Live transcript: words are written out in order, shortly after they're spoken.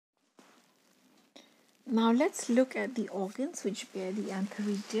Now let's look at the organs which bear the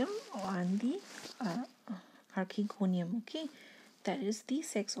antheridium and the archegonium. Okay, that is the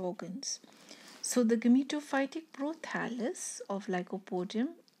sex organs. So the gametophytic prothallus of Lycopodium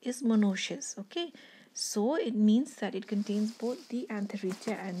is monoecious. Okay, so it means that it contains both the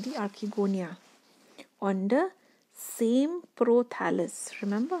antheridia and the archegonia on the same prothallus.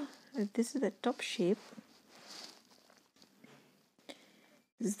 Remember, this is the top shape.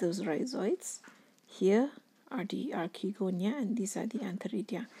 This is those rhizoids. Here are the archegonia and these are the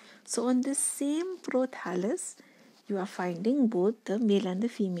antheridia. So on this same prothallus, you are finding both the male and the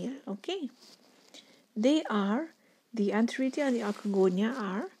female. Okay, they are, the antheridia and the archegonia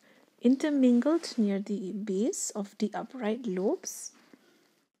are intermingled near the base of the upright lobes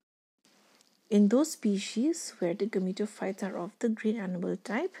in those species where the gametophytes are of the green animal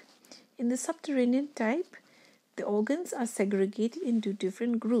type. In the subterranean type, the organs are segregated into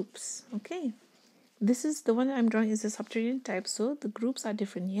different groups. Okay, this is the one I'm drawing is the subterranean type, so the groups are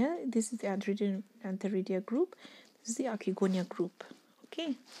different here. This is the antheridia group, this is the archegonia group.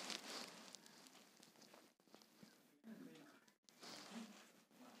 Okay,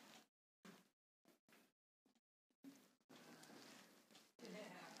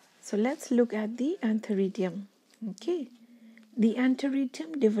 so let's look at the antheridium. Okay, the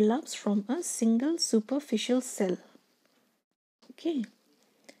antheridium develops from a single superficial cell. Okay,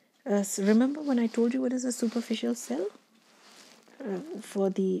 so remember when I told you what is a superficial cell? For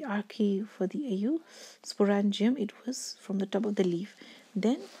the AU sporangium, it was from the top of the leaf.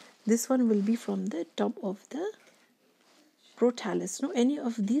 Then this one will be from the top of the prothallus. No, any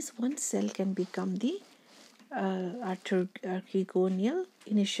of these one cell can become the archegonial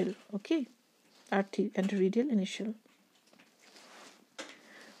initial. Okay, antheridial initial.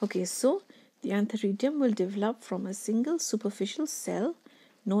 Okay, so the antheridium will develop from a single superficial cell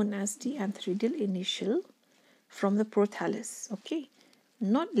known as the antheridial initial from the prothallus. Okay,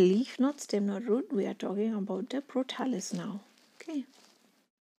 not leaf, not stem, not root. We are talking about the prothallus now. Okay,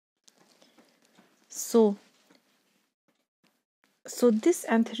 so this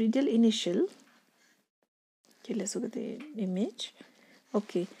antheridial initial. Okay, let's look at the image.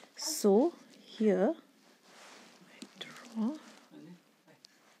 Okay, so here I draw.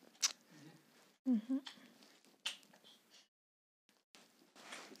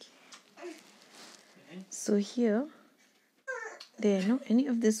 So here there no any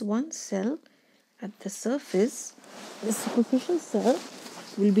of this one cell at the surface, the superficial cell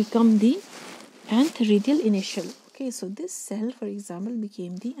will become the antheridial initial. Okay, so this cell, for example,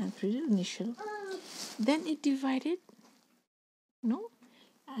 became the antheridial initial. Then it divided, no,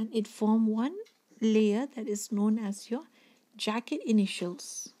 and it formed one layer that is known as your jacket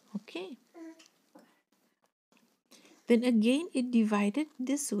initials. Okay. Then again it divided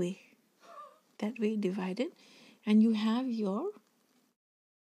this way. That way it divided, and you have your,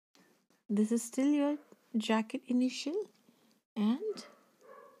 this is still your jacket initial, and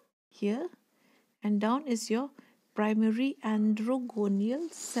here and down is your primary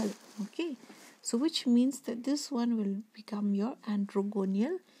androgonial cell. Okay, so which means that this one will become your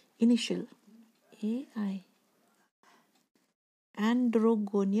androgonial initial. AI,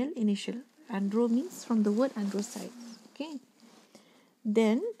 androgonial initial. Andro means from the word androcyte. Okay,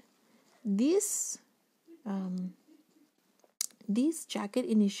 then these jacket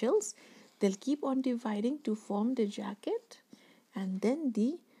initials, they'll keep on dividing to form the jacket, and then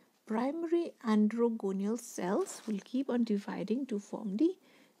the primary androgonial cells will keep on dividing to form the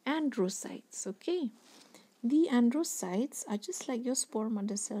androcytes. Okay, the androcytes are just like your spore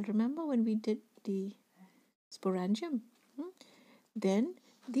mother cell. Remember when we did the sporangium? Then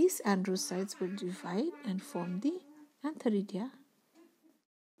these androcytes will divide and form the antheridia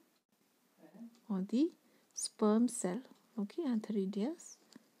or the sperm cell. Okay, antheridias.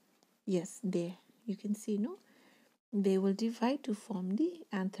 Yes, there you can see, no, they will divide to form the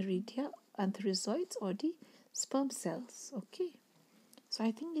antheridia, antherozoids or the sperm cells. Okay, so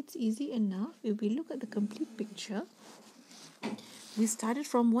I think it's easy enough. If we look at the complete picture, we started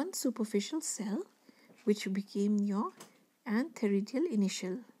from one superficial cell which became your antheridial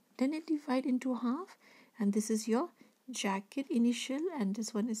initial. Then it divided into half, and this is your jacket initial, and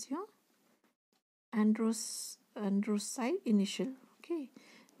this one is your androcyte initial. Okay,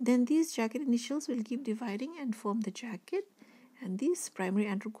 then these jacket initials will keep dividing and form the jacket, and these primary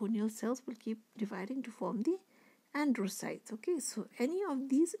androgonial cells will keep dividing to form the androcytes. Okay, so any of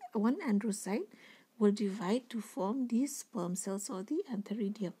these one androcyte will divide to form these sperm cells or the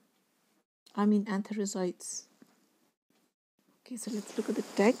antheridium. Antherozoids. Okay, so let's look at the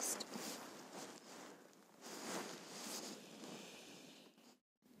text.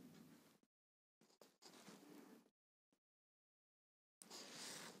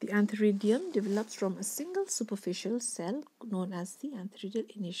 The antheridium develops from a single superficial cell known as the antheridial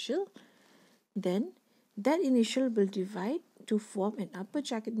initial. Then that initial will divide to form an upper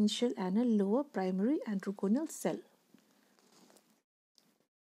jacket initial and a lower primary androgonal cell.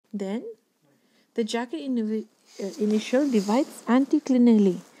 Then the jacket initial divides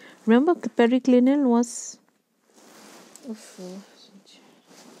anticlinally. Remember, periclinal was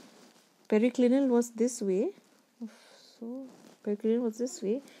this way. So periclinal was this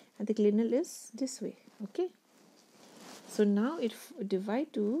way, and the clinal is this way. Okay. So now it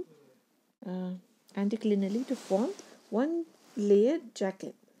divide to anticlinally to form one layered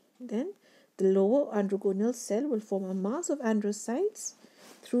jacket. Then the lower androgonal cell will form a mass of androcytes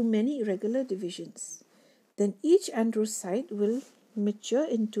through many irregular divisions. Then each androcyte will mature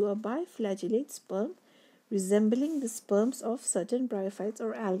into a biflagellate sperm resembling the sperms of certain bryophytes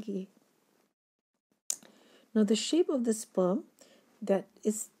or algae. Now the shape of the sperm that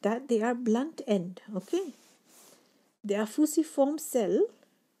they are blunt end. Okay, they are fusiform cell.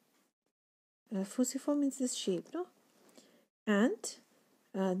 Fusiform means this shape, no? And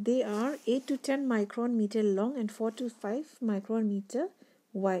they are 8 to 10 micron meter long and 4 to 5 micron meter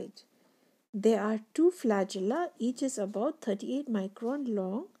wide. There are two flagella, each is about 38 micron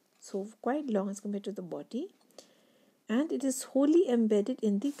long, so quite long as compared to the body, and it is wholly embedded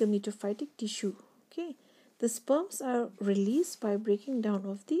in the gametophytic tissue. Okay, the sperms are released by breaking down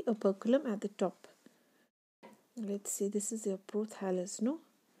of the operculum at the top. Let's see, this is the prothallus, no?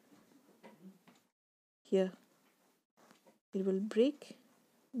 Here, it will break,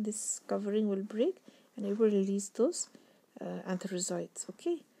 this covering will break, and it will release those antherozoids.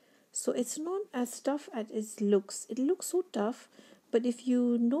 Okay, so it's not as tough as it looks. It looks so tough, but if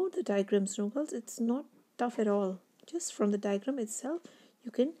you know the diagrams, no girls, it's not tough at all. Just from the diagram itself,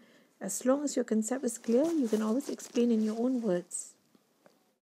 you can, as long as your concept is clear, you can always explain in your own words.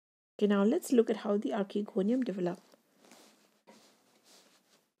 Okay, now let's look at how the archegonium developed.